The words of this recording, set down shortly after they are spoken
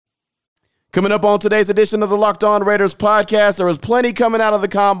Coming up on today's edition of the Locked On Raiders podcast, there was plenty coming out of the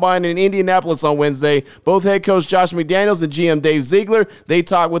Combine in Indianapolis on Wednesday. Both head coach Josh McDaniels and GM Dave Ziegler, they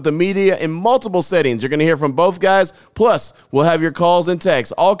talked with the media in multiple settings. You're going to hear from both guys, plus we'll have your calls and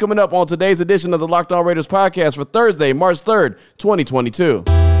texts. All coming up on today's edition of the Locked On Raiders podcast for Thursday, March 3rd, 2022.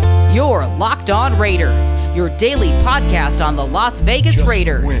 You're Locked On Raiders, your daily podcast on the Las Vegas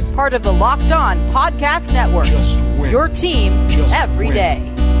Raiders. Win. Part of the Locked On Podcast Network. Your team every day.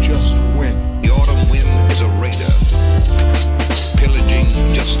 Just win. The autumn wind is a raider, pillaging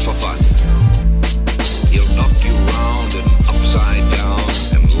just for fun. He'll knock you round and upside down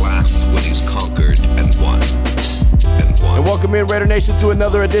and laugh when he's conquered and won. And welcome in, Raider Nation, to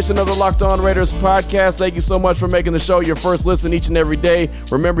another edition of the Locked On Raiders podcast. Thank you so much for making the show your first listen each and every day.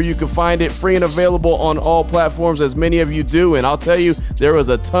 Remember, you can find it free and available on all platforms, as many of you do. And I'll tell you, there was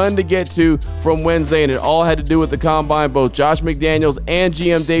a ton to get to from Wednesday, and it all had to do with the Combine. Both Josh McDaniels and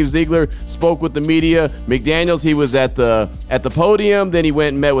GM Dave Ziegler spoke with the media. McDaniels, he was at the podium. Then he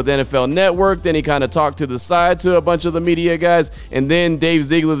went and met with NFL Network. Then he kind of talked to the side to a bunch of the media guys. And then Dave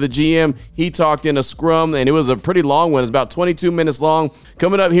Ziegler, the GM, he talked in a scrum, and it was a pretty long one. It was about 22 minutes long.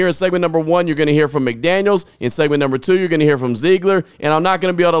 Coming up here in segment number 1, you're going to hear from McDaniels. In segment number 2, you're going to hear from Ziegler. And I'm not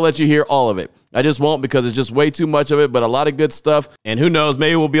going to be able to let you hear all of it. I just won't, because it's just way too much of it, but a lot of good stuff. And who knows,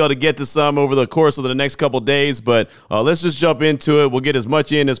 maybe we'll be able to get to some over the course of the next couple days, but let's just jump into it. We'll get as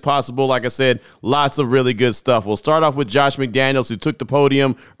much in as possible. Like I said, lots of really good stuff. We'll start off with Josh McDaniels, who took the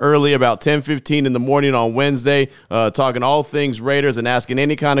podium early, about 10:15 in the morning on Wednesday, talking all things Raiders and asking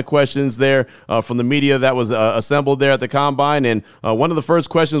any kind of questions there from the media that was assembled there at the Combine. And one of the first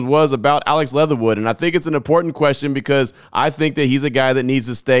questions was about Alex Leatherwood, and I think it's an important question because I think that he's a guy that needs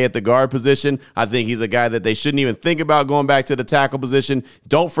to stay at the guard position. I think he's a guy that they shouldn't even think about going back to the tackle position.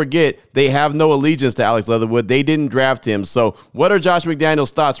 Don't forget, they have no allegiance to Alex Leatherwood. They didn't draft him. So what are Josh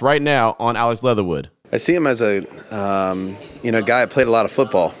McDaniels' thoughts right now on Alex Leatherwood? I see him as a guy that played a lot of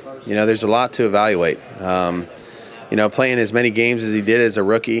football. There's a lot to evaluate. Playing as many games as he did as a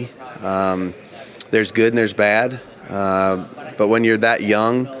rookie, there's good and there's bad. But when you're that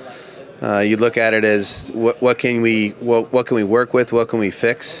young, you look at it as what can we work with, what can we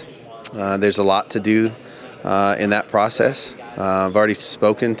fix. There's a lot to do in that process. I've already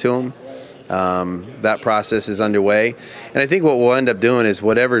spoken to him. That process is underway. And I think what we'll end up doing is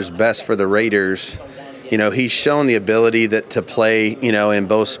whatever's best for the Raiders. He's shown the ability to play, in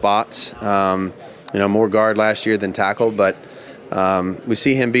both spots. More guard last year than tackle, but we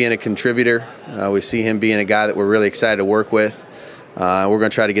see him being a contributor. We see him being a guy that we're really excited to work with. We're going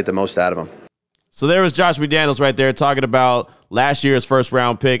to try to get the most out of him. So there was Josh McDaniels right there talking about last year's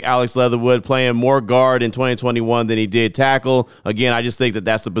first-round pick, Alex Leatherwood, playing more guard in 2021 than he did tackle. Again, I just think that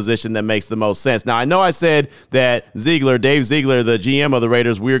that's the position that makes the most sense. Now, I know I said that Dave Ziegler, the GM of the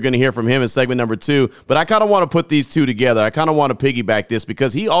Raiders, we were going to hear from him in segment number 2, but I kind of want to put these two together. I kind of want to piggyback this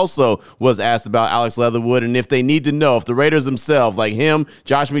because he also was asked about Alex Leatherwood, and if they need to know, if the Raiders themselves, like him,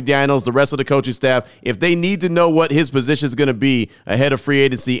 Josh McDaniels, the rest of the coaching staff, if they need to know what his position is going to be ahead of free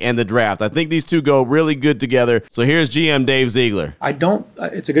agency and the draft. I think these two go really good together. So here's GM Dave Ziegler.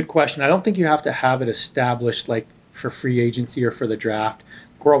 It's a good question. I don't think you have to have it established like for free agency or for the draft.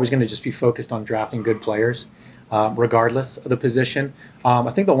 We're always going to just be focused on drafting good players, regardless of the position.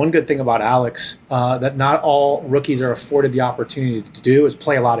 I think the one good thing about Alex that not all rookies are afforded the opportunity to do is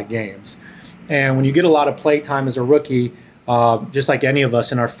play a lot of games. And when you get a lot of play time as a rookie, just like any of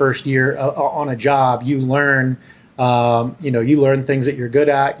us in our first year on a job, you learn you learn things that you're good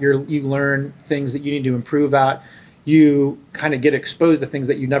at. You learn things that you need to improve at. You kind of get exposed to things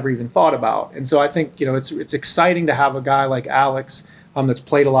that you never even thought about. And so I think, it's exciting to have a guy like Alex that's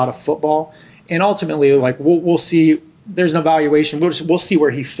played a lot of football. And ultimately, like we'll see, there's an evaluation. We'll see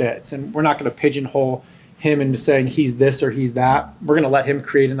where he fits. And we're not going to pigeonhole him into saying he's this or he's that. We're going to let him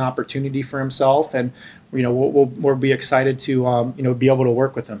create an opportunity for himself. And we'll be excited to be able to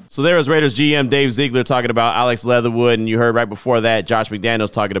work with him. So there was Raiders GM Dave Ziegler talking about Alex Leatherwood, and you heard right before that Josh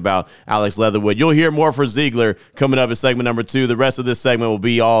McDaniels talking about Alex Leatherwood. You'll hear more for Ziegler coming up in segment number 2. The rest of this segment will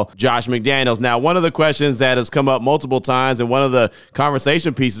be all Josh McDaniels. Now, one of the questions that has come up multiple times, and one of the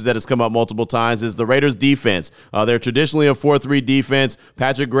conversation pieces that has come up multiple times, is the Raiders defense. They're traditionally a 4-3 defense.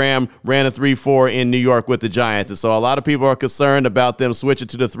 Patrick Graham ran a 3-4 in New York with the Giants, and so a lot of people are concerned about them switching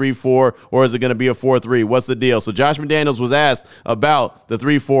to the 3-4, or is it going to be a 4-3? What's the deal? So Josh McDaniels was asked about the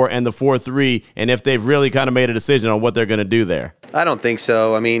 3-4 and the 4-3 and if they've really kind of made a decision on what they're going to do there. I don't think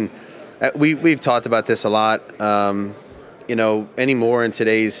so. I mean, we've talked about this a lot. Anymore in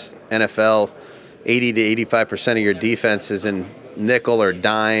today's NFL, 80 to 85% of your defense is in nickel or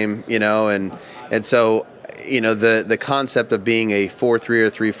dime, and so the concept of being a 4-3 or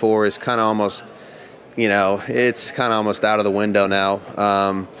 3-4 is kind of almost, it's kind of almost out of the window now.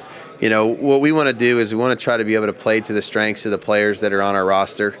 What we want to do is we want to try to be able to play to the strengths of the players that are on our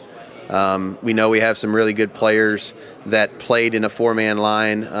roster. We know we have some really good players that played in a 4-man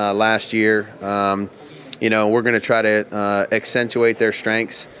line last year. We're going to try to accentuate their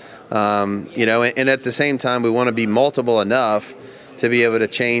strengths. And at the same time, we want to be multiple enough to be able to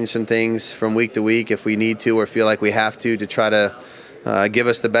change some things from week to week if we need to or feel like we have to try to give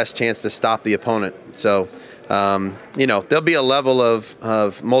us the best chance to stop the opponent. So, there'll be a level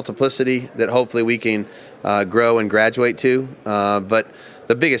of multiplicity that hopefully we can grow and graduate to. But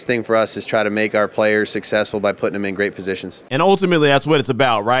the biggest thing for us is try to make our players successful by putting them in great positions. And ultimately, that's what it's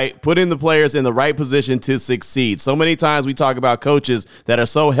about, right? Putting the players in the right position to succeed. So many times we talk about coaches that are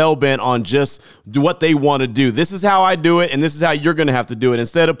so hell-bent on just do what they want to do. This is how I do it, and this is how you're going to have to do it,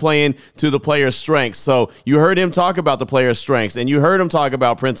 instead of playing to the player's strengths. So you heard him talk about the player's strengths, and you heard him talk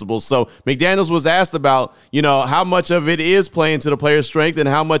about principles. So McDaniels was asked about, how much of it is playing to the player's strength and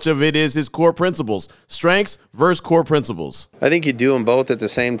how much of it is his core principles. Strengths versus core principles. I think you do them both at the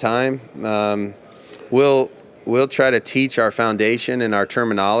same time. We'll try to teach our foundation and our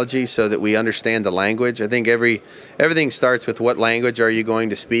terminology so that we understand the language. I think everything starts with what language are you going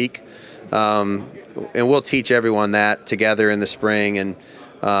to speak, and we'll teach everyone that together in the spring and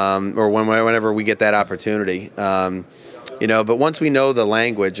or whenever we get that opportunity. But once we know the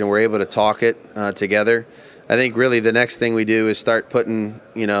language and we're able to talk it together, I think really the next thing we do is start putting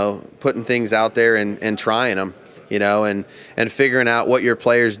things out there and trying them. And figuring out what your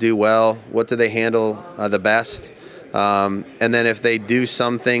players do well, what do they handle the best, and then if they do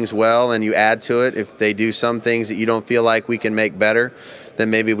some things well and you add to it, if they do some things that you don't feel like we can make better, then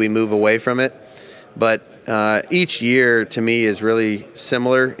maybe we move away from it. But each year to me is really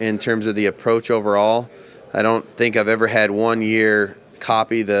similar in terms of the approach overall. I don't think I've ever had one year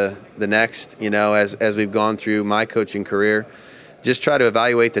copy the next, as we've gone through my coaching career. Just try to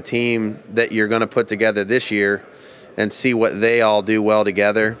evaluate the team that you're going to put together this year and see what they all do well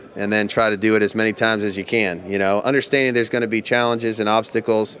together, and then try to do it as many times as you can. Understanding there's going to be challenges and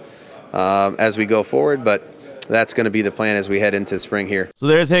obstacles as we go forward, but that's going to be the plan as we head into spring here. So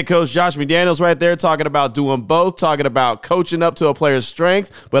there's head coach Josh McDaniels right there talking about doing both, talking about coaching up to a player's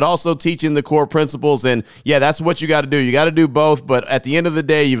strength, but also teaching the core principles. And yeah, that's what you got to do. You got to do both. But at the end of the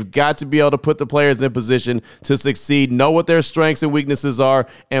day, you've got to be able to put the players in position to succeed, know what their strengths and weaknesses are,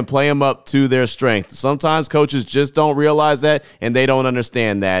 and play them up to their strength. Sometimes coaches just don't realize that, and they don't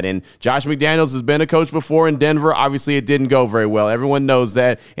understand that. And Josh McDaniels has been a coach before in Denver. Obviously, it didn't go very well. Everyone knows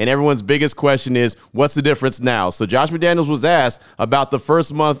that. And everyone's biggest question is, what's the difference now? So Josh McDaniels was asked about the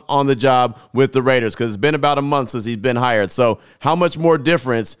first month on the job with the Raiders, because it's been about a month since he's been hired. So how much more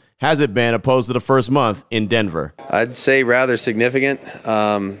difference has it been opposed to the first month in Denver? I'd say rather significant.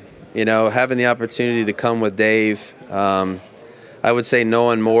 Having the opportunity to come with Dave, I would say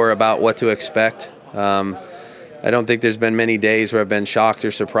knowing more about what to expect. I don't think there's been many days where I've been shocked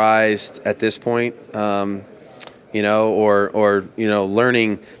or surprised at this point.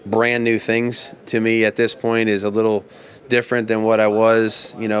 Learning brand new things to me at this point is a little different than what I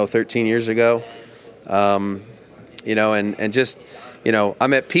was, 13 years ago. I'm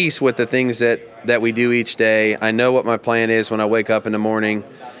at peace with the things that we do each day. I know what my plan is when I wake up in the morning.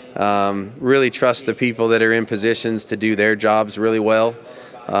 Really trust the people that are in positions to do their jobs really well,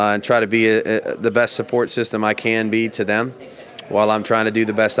 and try to be the best support system I can be to them while I'm trying to do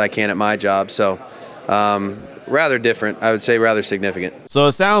the best I can at my job. So, rather different. I would say rather significant. So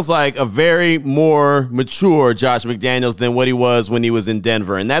it sounds like a very more mature Josh McDaniels than what he was when he was in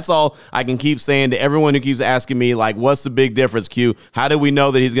Denver. And that's all I can keep saying to everyone who keeps asking me, like, what's the big difference, Q? How do we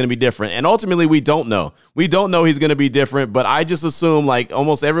know that he's going to be different? And ultimately, we don't know. We don't know he's going to be different, but I just assume, like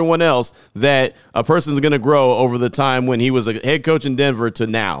almost everyone else, that a person's going to grow over the time when he was a head coach in Denver to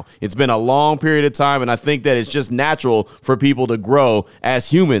now. It's been a long period of time, and I think that it's just natural for people to grow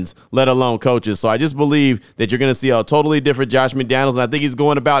as humans, let alone coaches. So I just believe that you're going to see a totally different Josh McDaniels, and I think he's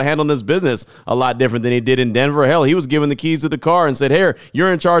going about handling his business a lot different than he did in Denver. Hell, he was given the keys to the car and said, "Here,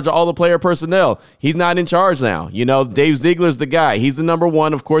 you're in charge of all the player personnel." He's not in charge now. Dave Ziegler's the guy. He's the number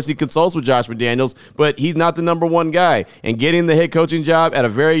one. Of course, he consults with Josh McDaniels, but he's not the number one guy. And getting the head coaching job at a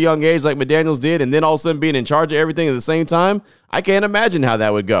very young age like McDaniels did, and then all of a sudden being in charge of everything at the same time, I can't imagine how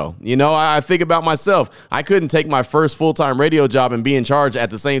that would go. I think about myself. I couldn't take my first full-time radio job and be in charge at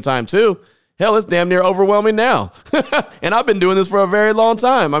the same time, too. Hell, it's damn near overwhelming now. And I've been doing this for a very long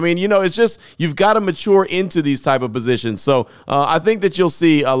time. I mean, it's just you've got to mature into these type of positions. So I think that you'll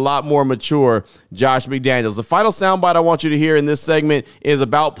see a lot more mature Josh McDaniels. The final soundbite I want you to hear in this segment is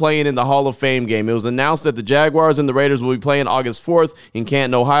about playing in the Hall of Fame game. It was announced that the Jaguars and the Raiders will be playing August 4th in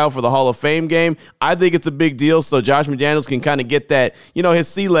Canton, Ohio for the Hall of Fame game. I think it's a big deal, so Josh McDaniels can kind of get that, his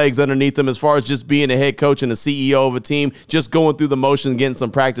sea legs underneath him as far as just being a head coach and a CEO of a team, just going through the motions, getting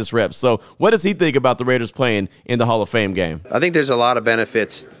some practice reps. So what does he think about the Raiders playing in the Hall of Fame game? I think there's a lot of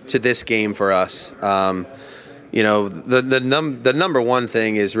benefits to this game for us. The number one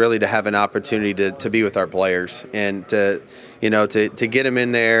thing is really to have an opportunity to be with our players and to get them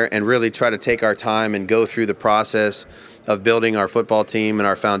in there and really try to take our time and go through the process of building our football team and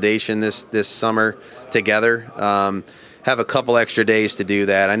our foundation this summer together. Have a couple extra days to do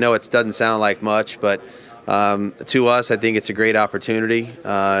that. I know it doesn't sound like much, but to us, I think it's a great opportunity,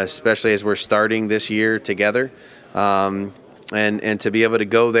 especially as we're starting this year together, and to be able to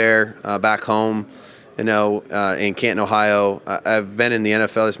go there back home. In Canton, Ohio. I've been in the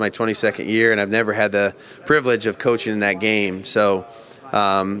NFL. This is my 22nd year, and I've never had the privilege of coaching in that game. So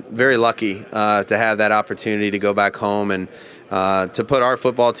very lucky to have that opportunity to go back home and to put our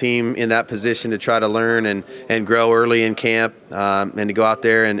football team in that position to try to learn and grow early in camp and to go out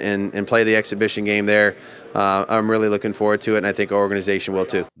there and play the exhibition game there. I'm really looking forward to it, and I think our organization will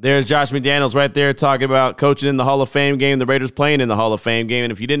too. There's Josh McDaniels right there talking about coaching in the Hall of Fame game, the Raiders playing in the Hall of Fame game.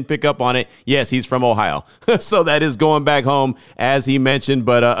 And if you didn't pick up on it, yes, he's from Ohio. So that is going back home, as he mentioned.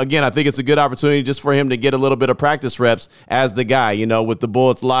 But again, I think it's a good opportunity just for him to get a little bit of practice reps as the guy, with the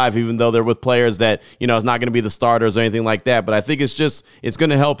Bullets live, even though they're with players that, it's not going to be the starters or anything like that. But I think it's going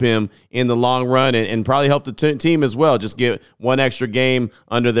to help him in the long run and probably help the team as well. Just get one extra game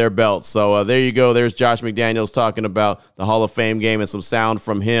under their belt. So there you go. There's Josh McDaniels talking about the Hall of Fame game and some sound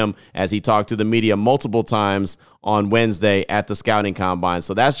from him as he talked to the media multiple times on Wednesday at the scouting combine.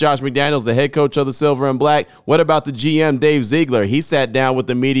 So that's Josh McDaniels, the head coach of the Silver and Black. What about the GM, Dave Ziegler? He sat down with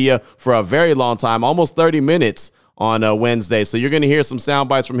the media for a very long time, almost 30 minutes on Wednesday. So you're going to hear some sound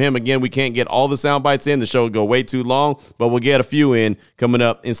bites from him. Again, we can't get all the sound bites in. The show will go way too long, but we'll get a few in coming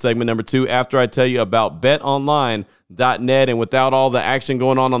up in segment number 2 after I tell you about BetOnline.net. And without all the action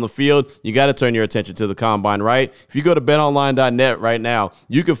going on the field, you got to turn your attention to the combine, right? If you go to betonline.net right now,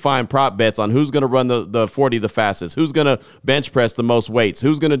 you can find prop bets on who's going to run the 40 the fastest, who's going to bench press the most weights,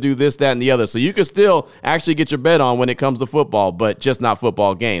 who's going to do this, that, and the other. So you can still actually get your bet on when it comes to football, but just not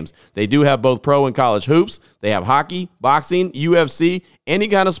football games. They do have both pro and college hoops. They have hockey, boxing, UFC, any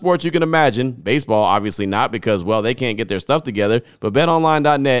kind of sport you can imagine. Baseball, obviously not, because, well, they can't get their stuff together. But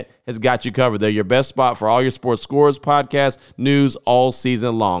betonline.net has got you covered. They're your best spot for all your sports scores, podcasts, news all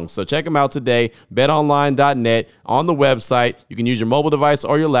season long. So check them out today. betonline.net on the website. You can use your mobile device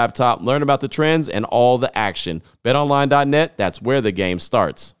or your laptop. Learn about the trends and all the action. betonline.net, that's where the game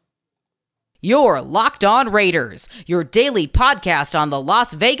starts. You're Locked On Raiders, your daily podcast on the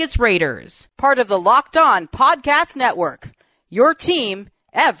Las Vegas Raiders. Part of the Locked On Podcast Network, your team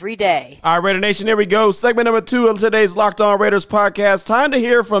every day. All right, Raider Nation, here we go. Segment number 2 of today's Locked On Raiders podcast. Time to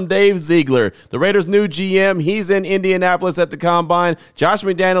hear from Dave Ziegler, the Raiders' new GM. He's in Indianapolis at the Combine. Josh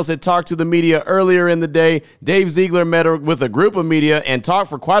McDaniels had talked to the media earlier in the day. Dave Ziegler met with a group of media and talked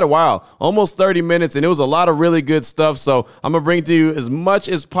for quite a while, almost 30 minutes, and it was a lot of really good stuff. So I'm going to bring to you as much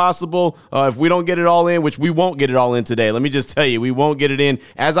as possible. If we don't get it all in, which we won't get it all in today, let me just tell you, we won't get it in.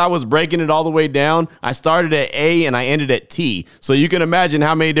 As I was breaking it all the way down, I started at A and I ended at T. So you can imagine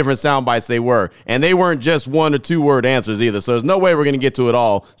how many different sound bites they were. And they weren't just 1 or 2 word answers either. So there's no way we're going to get to it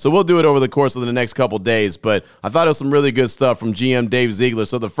all. So we'll do it over the course of the next couple days. But I thought it was some really good stuff from GM Dave Ziegler.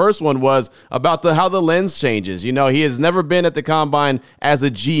 So the first one was about how the lens changes. He has never been at the Combine as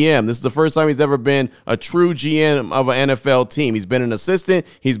a GM. This is the first time he's ever been a true GM of an NFL team. He's been an assistant.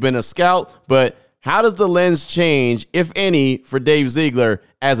 He's been a scout. But how does the lens change, if any, for Dave Ziegler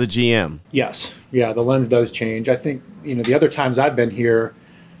as a GM? Yes. Yeah, the lens does change. I think, the other times I've been here,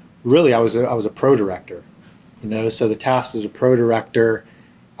 really, I was a pro director, so the task as a pro director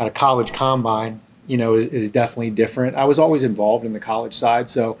at a college combine, is definitely different. I was always involved in the college side,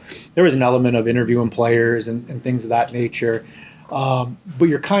 so there was an element of interviewing players and things of that nature. But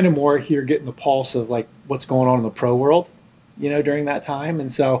you're kind of more here getting the pulse of like what's going on in the pro world, during that time.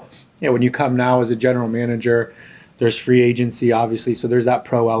 And so, when you come now as a general manager, there's free agency, obviously. So there's that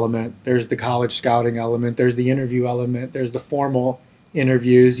pro element. There's the college scouting element. There's the interview element. There's the formal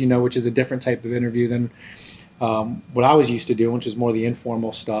interviews, which is a different type of interview than what I was used to doing, which is more the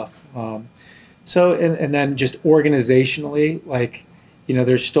informal stuff. So then just organizationally,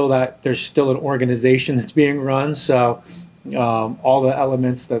 there's still an organization that's being run. So, all the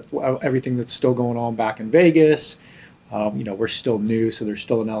elements everything that's still going on back in Vegas. We're still new, so there's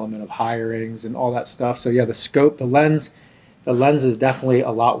still an element of hirings and all that stuff. So yeah, the scope, the lens is definitely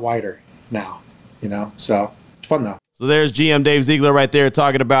a lot wider now, so it's fun though. So there's GM Dave Ziegler right there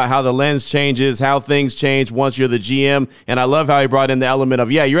talking about how the lens changes, how things change once you're the GM. And I love how he brought in the element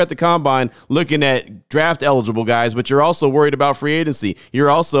of, you're at the combine looking at draft eligible guys, but you're also worried about free agency. You're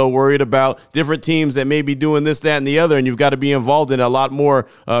also worried about different teams that may be doing this, that, and the other. And you've got to be involved in a lot more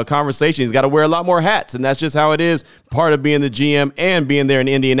conversations. You've got to wear a lot more hats. And that's just how it is, part of being the GM and being there in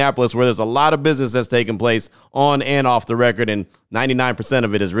Indianapolis, where there's a lot of business that's taking place on and off the record. And 99%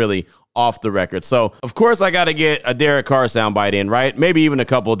 of it is really off the record. So, of course, I got to get a Derek Carr soundbite in, right? Maybe even a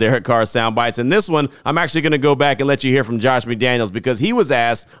couple of Derek Carr soundbites. And this one, I'm actually going to go back and let you hear from Josh McDaniels, because he was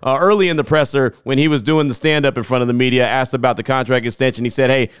asked early in the presser when he was doing the stand-up in front of the media, asked about the contract extension. He said,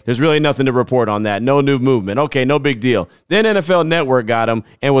 hey, there's really nothing to report on that. No new movement. Okay, no big deal. Then NFL Network got him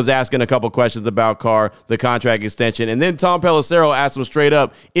and was asking a couple questions about Carr, the contract extension. And then Tom Pelissero asked him straight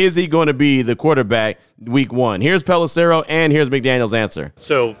up, is he going to be the quarterback week 1? Here's Pelissero and here's McDaniels' answer.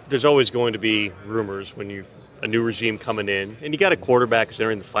 So there's always going to be rumors when you've a new regime coming in, and you got a quarterback who's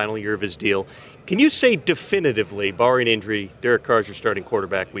entering the final year of his deal. Can you say definitively, barring injury, Derek Carr's your starting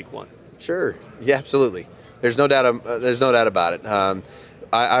quarterback week 1? Sure. Yeah, absolutely. There's no doubt about it.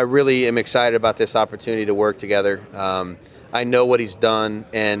 I really am excited about this opportunity to work together. I know what he's done,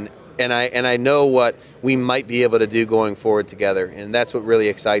 and I know what we might be able to do going forward together, and that's what really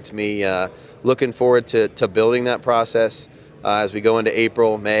excites me. Looking forward to building that process as we go into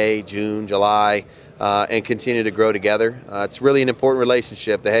April, May, June, July, and continue to grow together. It's really an important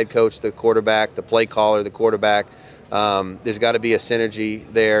relationship, the head coach, the quarterback, the play caller, the quarterback. There's got to be a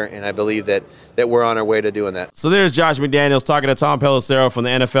synergy there, and I believe that we're on our way to doing that. So there's Josh McDaniels talking to Tom Pelissero from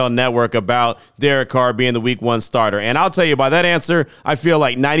the NFL Network about Derek Carr being the week 1 starter. And I'll tell you, by that answer, I feel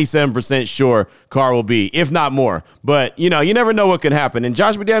like 97% sure Carr will be, if not more. But, you never know what could happen. And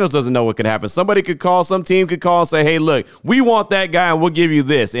Josh McDaniels doesn't know what could happen. Somebody could call, some team could call and say, hey, look, we want that guy and we'll give you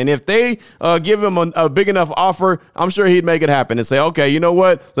this. And if they give him a big enough offer, I'm sure he'd make it happen and say, okay, you know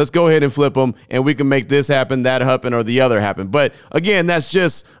what? Let's go ahead and flip him and we can make this happen, that happen, or the other happen. But again, that's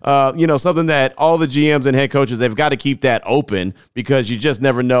just, something that all the GMs and head coaches, they've got to keep that open, because you just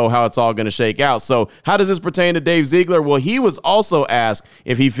never know how it's all going to shake out. So how does this pertain to Dave Ziegler? Well, he was also asked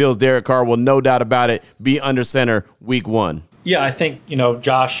if he feels Derek Carr will, no doubt about it, be under center week 1. Yeah, I think,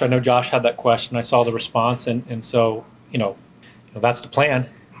 Josh, I know Josh had that question. I saw the response. And so, that's the plan,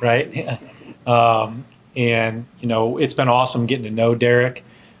 right? It's been awesome getting to know Derek.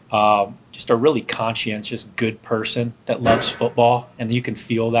 Just a really conscientious, good person that loves football, and you can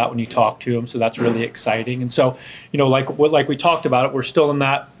feel that when you talk to him. So that's really exciting. And so, like we talked about it, we're still in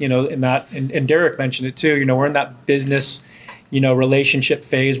that, and Derek mentioned it too. We're in that business, relationship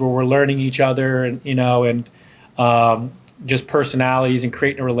phase where we're learning each other, and just personalities and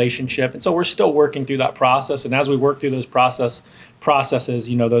creating a relationship. And so we're still working through that process. And as we work through those processes,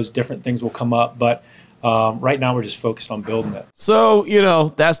 those different things will come up, but. Right now, we're just focused on building it. So,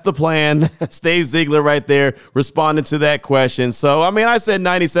 that's the plan. Dave Ziegler right there responding to that question. So, I said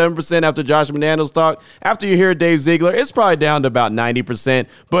 97% after Josh McDaniels talk. After you hear Dave Ziegler, it's probably down to about 90%.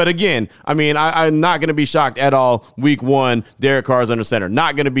 But again, I'm not going to be shocked at all. Week 1, Derek Carr's under center.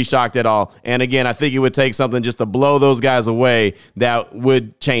 Not going to be shocked at all. And again, I think it would take something just to blow those guys away that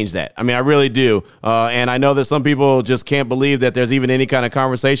would change that. I really do. And I know that some people just can't believe that there's even any kind of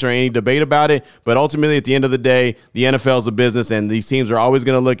conversation or any debate about it. But ultimately, at the end of the day, the NFL is a business, and these teams are always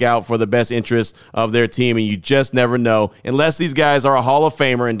going to look out for the best interests of their team, and you just never know. Unless these guys are a Hall of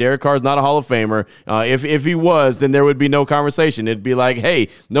Famer, and Derek Carr's not a Hall of Famer. If he was, then there would be no conversation. It'd be like, hey,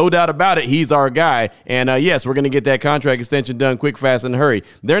 no doubt about it, he's our guy, and yes, we're going to get that contract extension done quick, fast, and hurry.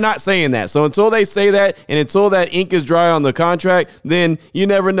 They're not saying that. So until they say that, and until that ink is dry on the contract, then you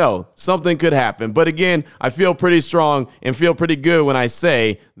never know. Something could happen. But again, I feel pretty strong and feel pretty good when I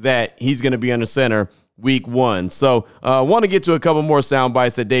say that he's going to be under center week 1. So I want to get to a couple more sound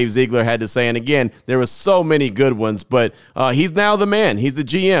bites that Dave Ziegler had to say. And again, there were so many good ones, but he's now the man. He's the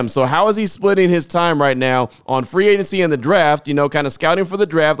GM. So how is he splitting his time right now on free agency and the draft, kind of scouting for the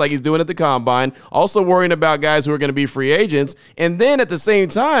draft like he's doing at the combine, also worrying about guys who are going to be free agents. And then at the same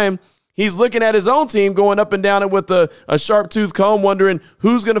time, he's looking at his own team going up and down it with a sharp-toothed comb, wondering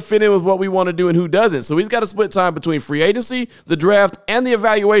who's going to fit in with what we want to do and who doesn't. So he's got to split time between free agency, the draft, and the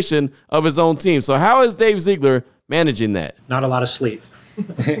evaluation of his own team. So how is Dave Ziegler managing that? Not a lot of sleep.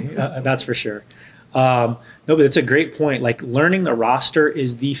 That's for sure. No, but it's a great point. Like, learning the roster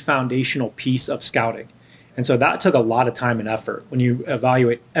is the foundational piece of scouting. And so that took a lot of time and effort when you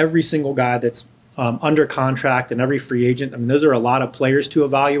evaluate every single guy that's under contract and every free agent. I mean, those are a lot of players to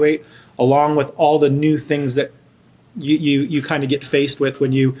evaluate, along with all the new things that you kind of get faced with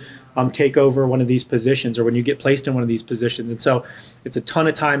when you take over one of these positions or when you get placed in one of these positions. And so it's a ton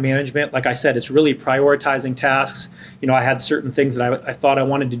of time management. Like I said, it's really prioritizing tasks. I had certain things that I thought I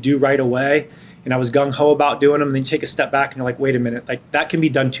wanted to do right away, and I was gung-ho about doing them. And then you take a step back and you're like, wait a minute, like that can be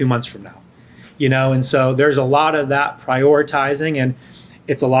done 2 months from now. And so there's a lot of that prioritizing, and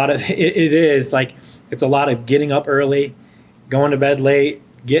it's a lot of, it's a lot of getting up early, going to bed late,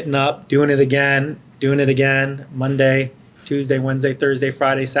 getting up, doing it again, Monday, Tuesday, Wednesday, Thursday,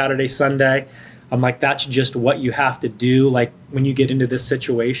 Friday, Saturday, Sunday. I'm like, that's just what you have to do, like when you get into this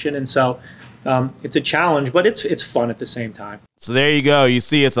situation. And so it's a challenge, but it's fun at the same time. So there you go. You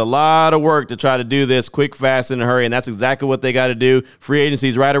see, it's a lot of work to try to do this quick, fast, in a hurry, and that's exactly what they got to do. Free agency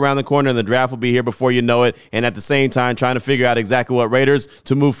is right around the corner, and the draft will be here before you know it. And at the same time, trying to figure out exactly what Raiders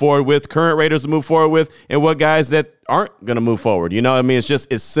to move forward with, current Raiders to move forward with, and what guys that aren't going to move forward. It's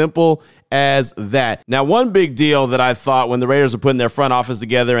just as simple as that. Now, one big deal that I thought when the Raiders were putting their front office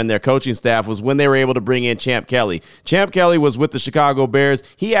together and their coaching staff was when they were able to bring in Champ Kelly. Champ Kelly was with the Chicago Bears.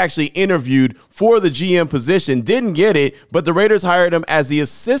 He actually interviewed for the GM position, didn't get it, but the Raiders hired him as the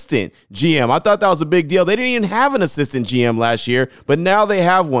assistant GM. I thought that was a big deal. They didn't even have an assistant GM last year, but now they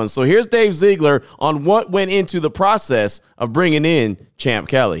have one. So here's Dave Ziegler on what went into the process of bringing in Champ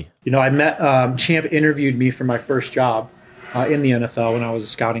Kelly. I met Champ interviewed me for my first job in the NFL when I was a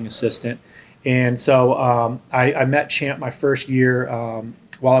scouting assistant. And so I met Champ my first year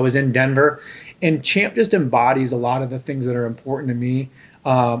while I was in Denver. And Champ just embodies a lot of the things that are important to me.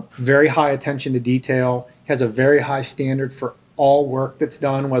 Very high attention to detail, has a very high standard for all work that's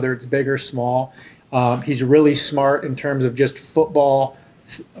done, whether it's big or small. He's really smart in terms of just football,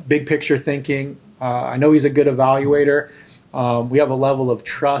 big picture thinking. I know he's a good evaluator. We have a level of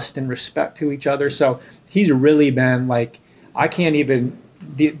trust and respect to each other. So he's really been I can't even,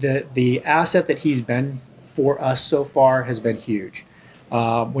 the asset that he's been for us so far has been huge.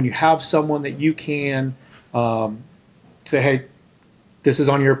 When you have someone that you can say, hey, this is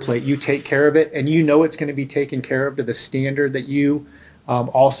on your plate, you take care of it, and it's going to be taken care of to the standard that you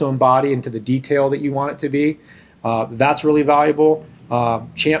also embody and to the detail that you want it to be, that's really valuable.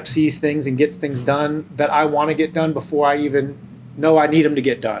 Champ sees things and gets things done that I want to get done before I even know I need them to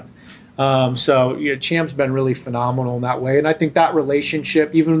get done. Champ's been really phenomenal in that way. And I think that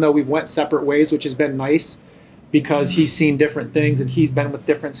relationship, even though we've went separate ways, which has been nice because he's seen different things and he's been with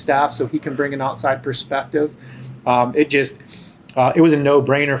different staff, so he can bring an outside perspective. It was a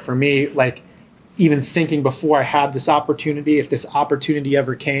no-brainer for me, even thinking before I had this opportunity, if this opportunity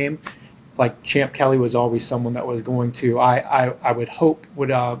ever came, Champ Kelly was always someone that was going to, I would hope, would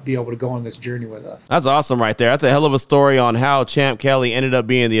be able to go on this journey with us. That's awesome right there. That's a hell of a story on how Champ Kelly ended up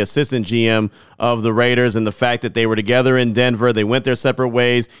being the assistant GM of the Raiders and the fact that they were together in Denver. They went their separate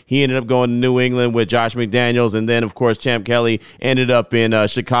ways. He ended up going to New England with Josh McDaniels, and then, of course, Champ Kelly ended up in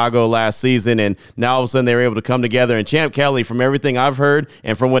Chicago last season, and now all of a sudden they were able to come together. And Champ Kelly, from everything I've heard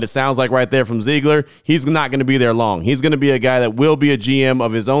and from what it sounds like right there from Ziegler, he's not going to be there long. He's going to be a guy that will be a GM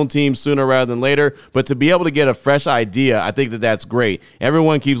of his own team sooner rather than later, but to be able to get a fresh idea, I think that that's great.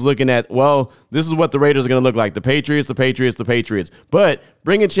 Everyone keeps looking at, this is what the Raiders are going to look like, the Patriots. But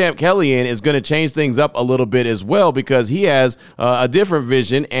bringing Champ Kelly in is going to change things up a little bit as well because he has a different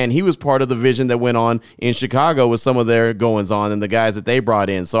vision, and he was part of the vision that went on in Chicago with some of their goings-on and the guys that they brought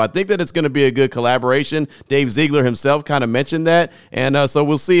in. So I think that it's going to be a good collaboration. Dave Ziegler himself kind of mentioned that, and so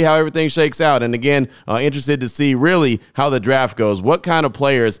we'll see how everything shakes out. And again, interested to see really how the draft goes, what kind of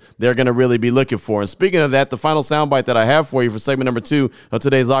players they're going to really be looking for. And speaking of that, the final soundbite that I have for you for segment number 2 of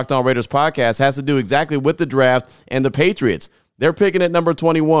today's Locked On Raiders podcast has to do exactly with the draft and the Patriots. They're picking at number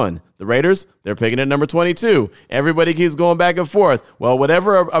 21. The Raiders, they're picking at number 22. Everybody keeps going back and forth. Well,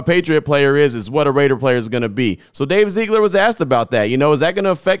 whatever a Patriot player is what a Raider player is going to be. So Dave Ziegler was asked about that. Is that going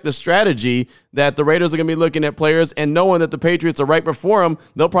to affect the strategy that the Raiders are going to be looking at players, and knowing that the Patriots are right before them,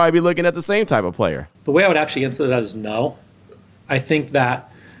 they'll probably be looking at the same type of player? The way I would actually answer that is no. I think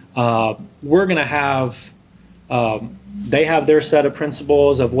that we're going to have they have their set of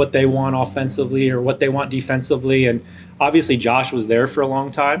principles of what they want offensively or what they want defensively. And obviously Josh was there for a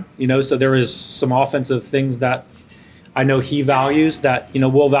long time, so there is some offensive things that I know he values that,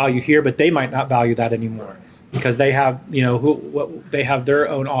 we'll value here, but they might not value that anymore because they have, they have their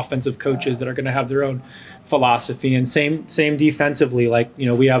own offensive coaches that are going to have their own philosophy. And same defensively,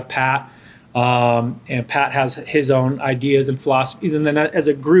 we have Pat, and Pat has his own ideas and philosophies. And then as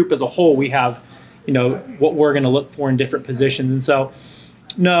a group, as a whole, we have, what we're going to look for in different positions. And so,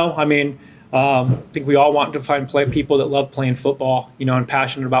 no, I think we all want to find people that love playing football, and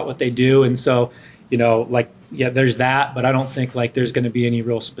passionate about what they do. And so, there's that, but I don't think like there's going to be any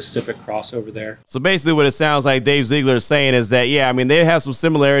real specific crossover there. So basically what it sounds like Dave Ziegler is saying is that, they have some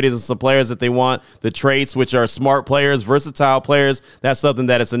similarities and some players that they want, the traits, which are smart players, versatile players. That's something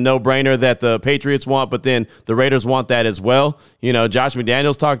that it's a no-brainer that the Patriots want, but then the Raiders want that as well. Josh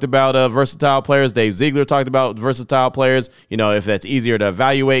McDaniels talked about versatile players. Dave Ziegler talked about versatile players, if that's easier to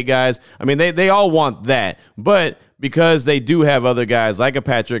evaluate guys. I mean, they all want that, but because they do have other guys like a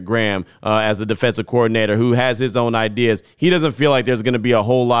Patrick Graham as a defensive coordinator who has his own ideas, he doesn't feel like there's going to be a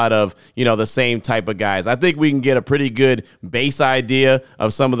whole lot of, the same type of guys. I think we can get a pretty good base idea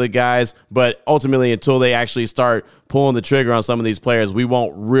of some of the guys, but ultimately until they actually start pulling the trigger on some of these players, we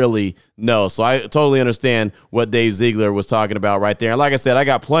won't really know. So I totally understand what Dave Ziegler was talking about right there. And like I said, I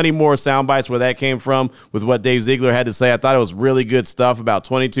got plenty more sound bites where that came from with what Dave Ziegler had to say. I thought it was really good stuff, about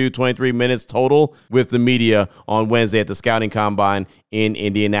 23 minutes total with the media on Wednesday at the Scouting Combine in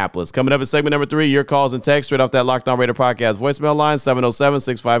Indianapolis. Coming up in segment number 3, your calls and texts straight off that Locked On Raider podcast voicemail line,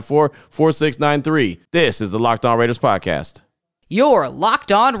 707-654-4693. This is the Locked On Raiders podcast. Your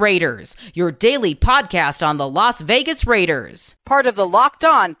Locked On Raiders, your daily podcast on the Las Vegas Raiders. Part of the Locked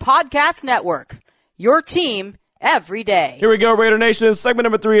On Podcast Network, your team every day. Here we go, Raider Nation. Segment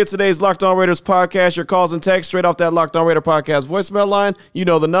number 3 of today's Locked On Raiders podcast. Your calls and texts straight off that Locked On Raider podcast voicemail line. You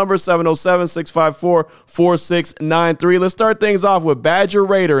know the number, 707-654-4693. Let's start things off with Badger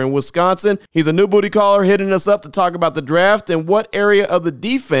Raider in Wisconsin. He's a new booty caller hitting us up to talk about the draft and what area of the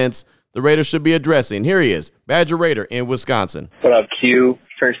defense the Raiders should be addressing. Here he is, Badger Raider in Wisconsin. What up, Q?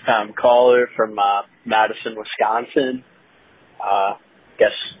 First-time caller from Madison, Wisconsin.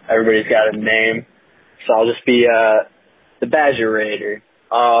 Guess everybody's got a name, so I'll just be the Badger Raider.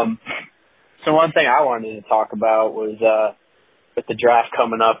 So one thing I wanted to talk about was with the draft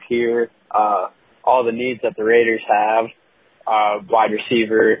coming up here, all the needs that the Raiders have, wide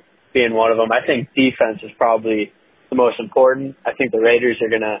receiver being one of them. I think defense is probably the most important. I think the Raiders are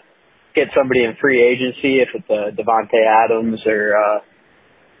going to get somebody in free agency, if it's Devontae Adams or,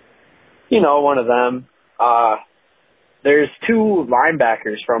 one of them. There's 2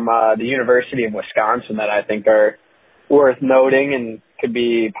 linebackers from the University of Wisconsin that I think are worth noting and could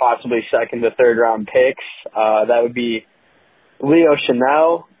be possibly second to third round picks. That would be Leo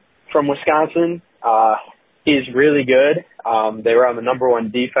Chanel from Wisconsin. He's really good. They were on the number 1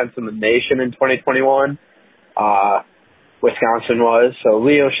 defense in the nation in 2021. Wisconsin was. So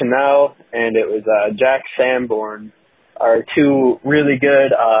Leo Chanel and it was Jack Sanborn are 2 really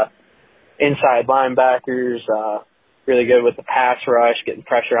good inside linebackers, really good with the pass rush, getting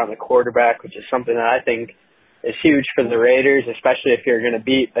pressure on the quarterback, which is something that I think is huge for the Raiders, especially if you're going to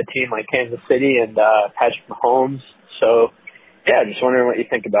beat a team like Kansas City and Patrick Mahomes. So, just wondering what you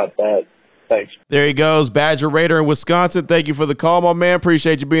think about that. Thanks. There he goes, Badger Raider in Wisconsin. Thank you for the call, my man.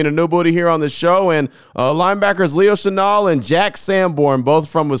 Appreciate you being a new booty here on the show. And linebackers Leo Chanel and Jack Sanborn, both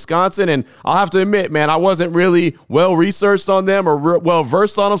from Wisconsin. And I'll have to admit, man, I wasn't really well-researched on them or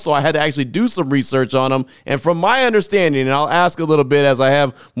well-versed on them, so I had to actually do some research on them. And from my understanding, and I'll ask a little bit as I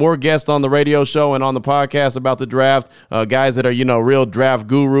have more guests on the radio show and on the podcast about the draft, guys that are, real draft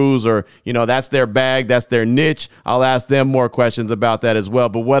gurus or, that's their bag, that's their niche. I'll ask them more questions about that as well.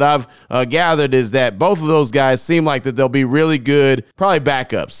 But what I've gathered is that both of those guys seem like that they'll be really good, probably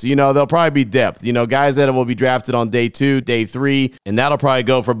backups. They'll probably be depth. Guys that will be drafted on day 2, day 3, and that'll probably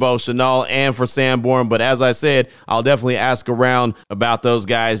go for both Chanel and for Sanborn. But as I said, I'll definitely ask around about those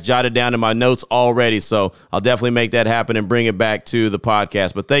guys, jotted down in my notes already. So I'll definitely make that happen and bring it back to the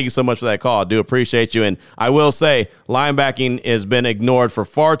podcast. But thank you so much for that call. I do appreciate you. And I will say, linebacking has been ignored for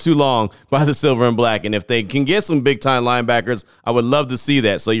far too long by the Silver and Black. And if they can get some big-time linebackers, I would love to see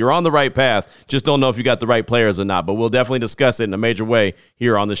that. So you're on the right path. Just don't know if you got the right players or not, but we'll definitely discuss it in a major way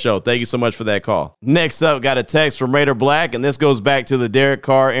here on the show. Thank you so much for that call. Next up, got a text from Raider Black, and this goes back to the Derek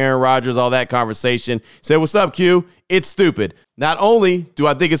Carr, Aaron Rodgers, all that conversation. He said, "What's up, Q? It's stupid. Not only do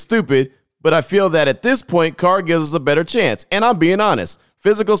I think it's stupid, but I feel that at this point, Carr gives us a better chance. And I'm being honest.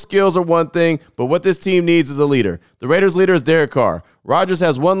 Physical skills are one thing, but what this team needs is a leader. The Raiders' leader is Derek Carr. Rodgers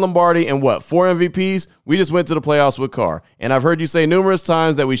has 1 Lombardi and 4 MVPs? We just went to the playoffs with Carr. And I've heard you say numerous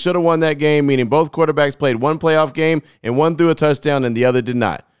times that we should have won that game, meaning both quarterbacks played 1 playoff game and one threw a touchdown and the other did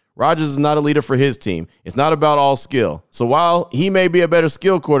not. Rodgers is not a leader for his team. It's not about all skill. So while he may be a better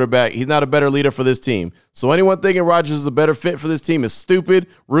skill quarterback, he's not a better leader for this team. So anyone thinking Rodgers is a better fit for this team is stupid,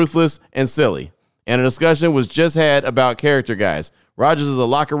 ruthless, and silly." And a discussion was just had about character guys. Rodgers is a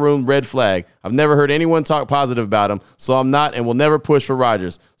locker room red flag. I've never heard anyone talk positive about him, so I'm not and will never push for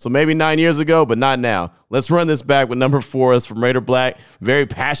Rodgers. So maybe 9 years ago, but not now. Let's run this back with number 4 is from Raider Black. Very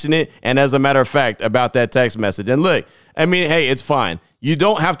passionate and, as a matter of fact, about that text message. And look, I mean, hey, it's fine. You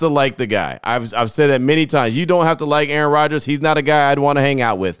don't have to like the guy. I've said that many times. You don't have to like Aaron Rodgers. He's not a guy I'd want to hang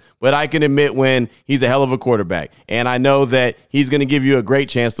out with. But I can admit when he's a hell of a quarterback. And I know that he's going to give you a great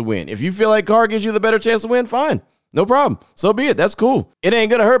chance to win. If you feel like Carr gives you the better chance to win, fine. No problem. So be it. That's cool. It ain't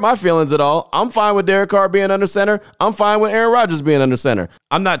going to hurt my feelings at all. I'm fine with Derek Carr being under center. I'm fine with Aaron Rodgers being under center.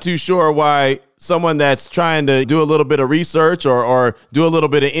 I'm not too sure why someone that's trying to do a little bit of research or do a little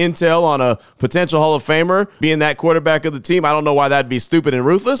bit of intel on a potential Hall of Famer being that quarterback of the team. I don't know why that'd be stupid and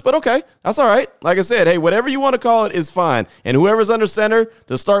ruthless, but okay, that's all right. Like I said, hey, whatever you want to call it is fine. And whoever's under center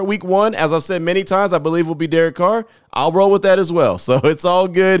to start week 1, as I've said many times, I believe will be Derek Carr. I'll roll with that as well. So it's all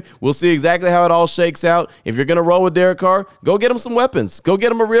good. We'll see exactly how it all shakes out. If you're going to roll with Derek Carr, go get him some weapons. Go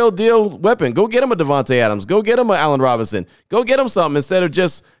get him a real deal weapon. Go get him a Devontae Adams. Go get him a Allen Robinson. Go get him something instead of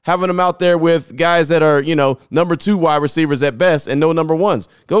just having him out there with guys that are, number 2 wide receivers at best and no number 1s.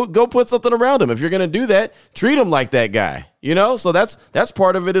 Go put something around him. If you're going to do that, treat him like that guy. So that's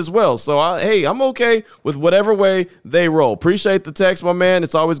part of it as well. So, I'm okay with whatever way they roll. Appreciate the text, my man.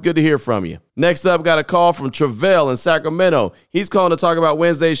 It's always good to hear from you. Next up, got a call from Travell in Sacramento. He's calling to talk about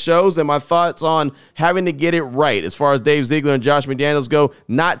Wednesday's shows and my thoughts on having to get it right as far as Dave Ziegler and Josh McDaniels go,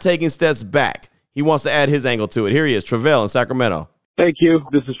 not taking steps back. He wants to add his angle to it. Here he is, Travell in Sacramento. Thank you.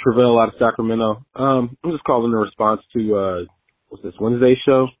 This is Travell out of Sacramento. I'm just calling in response to Wednesday's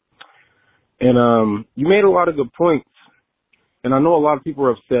show. And you made a lot of good points. And I know a lot of people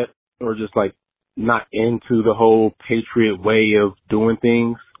are upset or just like not into the whole Patriot way of doing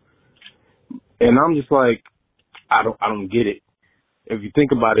things. And I'm just like, I don't get it. If you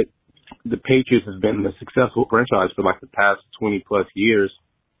think about it, the Patriots has been a successful franchise for like the past 20 plus years.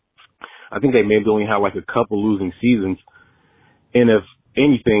 I think they maybe only have like a couple losing seasons. And if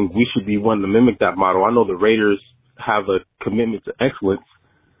anything, we should be wanting to mimic that model. I know the Raiders have a commitment to excellence,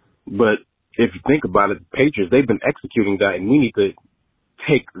 but if you think about it, the Patriots, they've been executing that, and we need to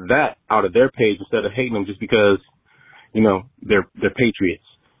take that out of their page instead of hating them just because, they're Patriots.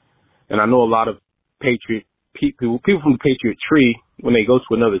 And I know a lot of Patriot people from the Patriot tree, when they go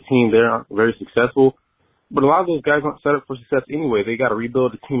to another team, they're very successful. But a lot of those guys aren't set up for success anyway. They got to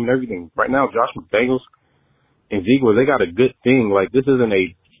rebuild the team and everything. Right now, Josh McDaniels and Ziegler, they got a good thing. Like, this isn't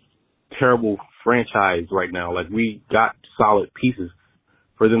a terrible franchise right now. Like, we got solid pieces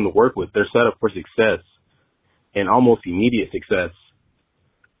for them to work with. They're set up for success and almost immediate success.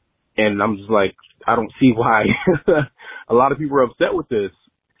 And I'm just like, I don't see why a lot of people are upset with this.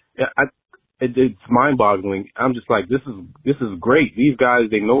 It's mind-boggling. I'm just like, this is great. These guys,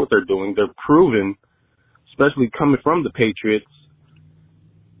 they know what they're doing. They're proven, especially coming from the Patriots.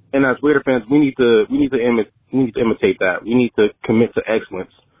 And as Raider fans, we need to imitate that. We need to commit to excellence.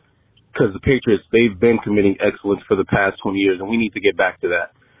 Because the Patriots, they've been committing excellence for the past 20 years, and we need to get back to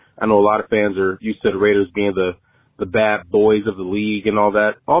that. I know a lot of fans are used to the Raiders being the bad boys of the league and all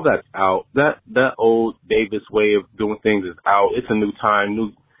that. All that's out. That old Davis way of doing things is out. It's a new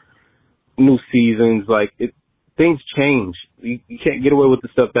time, new seasons. Like, things change. You can't get away with the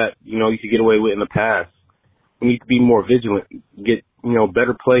stuff that, you could get away with in the past. We need to be more vigilant, get,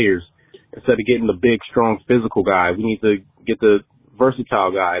 better players instead of getting the big, strong, physical guy. We need to get the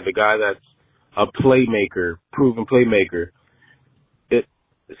versatile guy, the guy that's a playmaker, proven playmaker.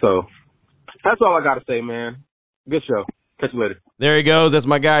 So that's all I got to say, man. Good show. Catch you later. There he goes. That's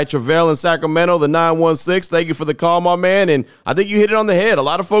my guy, Travell in Sacramento, the 916. Thank you for the call, my man. And I think you hit it on the head. A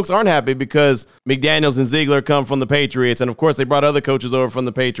lot of folks aren't happy because McDaniels and Ziegler come from the Patriots. And, of course, they brought other coaches over from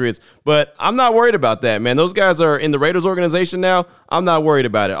the Patriots. But I'm not worried about that, man. Those guys are in the Raiders organization now. I'm not worried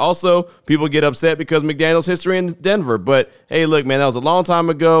about it. Also, people get upset because McDaniels' history in Denver. But, hey, look, man, that was a long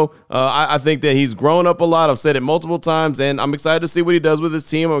time ago. I think that he's grown up a lot. I've said it multiple times. And I'm excited to see what he does with his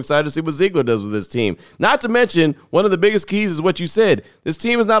team. I'm excited to see what Ziegler does with his team. Not to mention, one of the biggest keys is what you said. This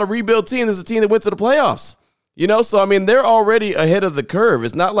team is not a rebuild team. This is a team that went to the playoffs. So, I mean, they're already ahead of the curve.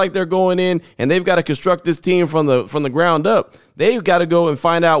 It's not like they're going in and they've got to construct this team from the ground up. They've got to go and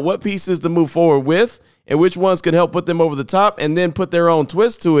find out what pieces to move forward with and which ones can help put them over the top and then put their own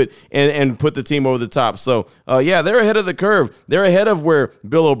twist to it and put the team over the top. So, they're ahead of the curve. They're ahead of where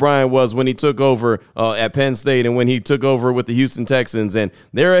Bill O'Brien was when he took over at Penn State and when he took over with the Houston Texans. And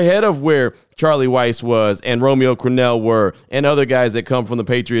they're ahead of where Charlie Weiss was and Romeo Crennel were and other guys that come from the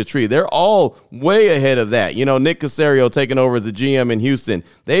Patriots tree. They're all way ahead of that. Nick Caserio taking over as a GM in Houston.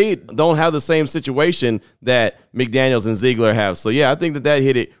 They don't have the same situation that McDaniels and Ziegler have. So, I think that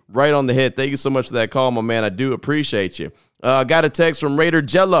hit it right on the head. Thank you so much for that call, my man. I do appreciate you. Got a text from Raider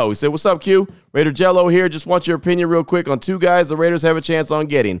Jello. He said, what's up, Q? Raider Jello here. Just want your opinion real quick on two guys the Raiders have a chance on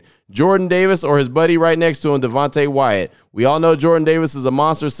getting. Jordan Davis or his buddy right next to him, Devontae Wyatt. We all know Jordan Davis is a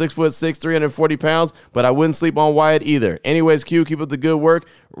monster, 6'6", 340 pounds, but I wouldn't sleep on Wyatt either. Anyways, Q, keep up the good work.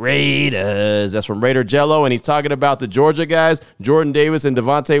 Raiders. That's from Raider Jello, and he's talking about the Georgia guys, Jordan Davis and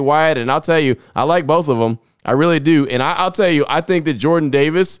Devontae Wyatt, and I'll tell you, I like both of them. I really do. And I'll tell you, I think that Jordan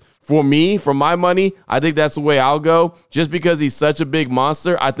Davis, for me, for my money, I think that's the way I'll go. Just because he's such a big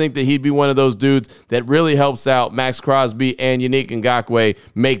monster, I think that he'd be one of those dudes that really helps out Max Crosby and Yannick Ngakoue,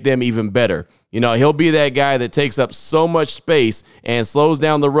 make them even better. You know, he'll be that guy that takes up so much space and slows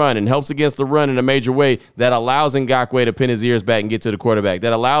down the run and helps against the run in a major way that allows Ngakoue to pin his ears back and get to the quarterback,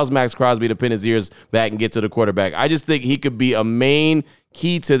 that allows Max Crosby to pin his ears back and get to the quarterback. I just think he could be a main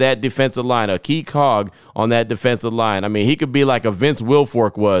key to that defensive line, a key cog on that defensive line. I mean, he could be like a Vince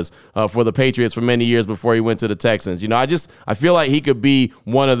Wilfork was for the Patriots for many years before he went to the Texans. You know, I feel like he could be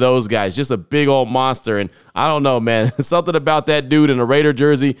one of those guys, just a big old monster. And I don't know, man, something about that dude in a Raider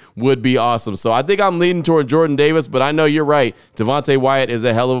jersey would be awesome. So I think I'm leaning toward Jordan Davis, but I know you're right. Devontae Wyatt is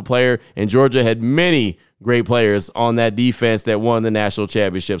a hell of a player, and Georgia had many great players on that defense that won the national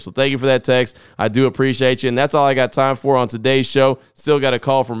championship. So thank you for that text. I do appreciate you. And that's all I got time for on today's show. Still got a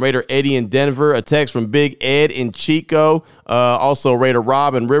call from Raider Eddie in Denver, a text from Big Ed in Chico. Also, Raider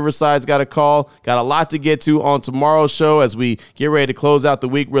Rob in Riverside's got a call. Got a lot to get to on tomorrow's show as we get ready to close out the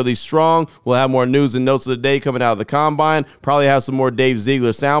week really strong. We'll have more news and notes of the day coming out of the Combine. Probably have some more Dave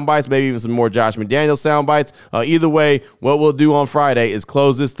Ziegler sound bites, maybe even some more Josh McDaniels sound bites. Either way, what we'll do on Friday is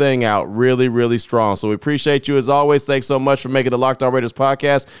close this thing out really, really strong. So we appreciate you as always. Thanks so much for making the Locked On Raiders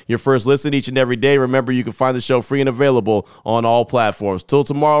podcast your first listen each and every day. Remember, you can find the show free and available on all platforms. Till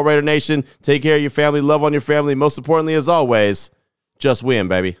tomorrow, Raider Nation, take care of your family, love on your family. Most importantly, as always, just win,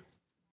 baby.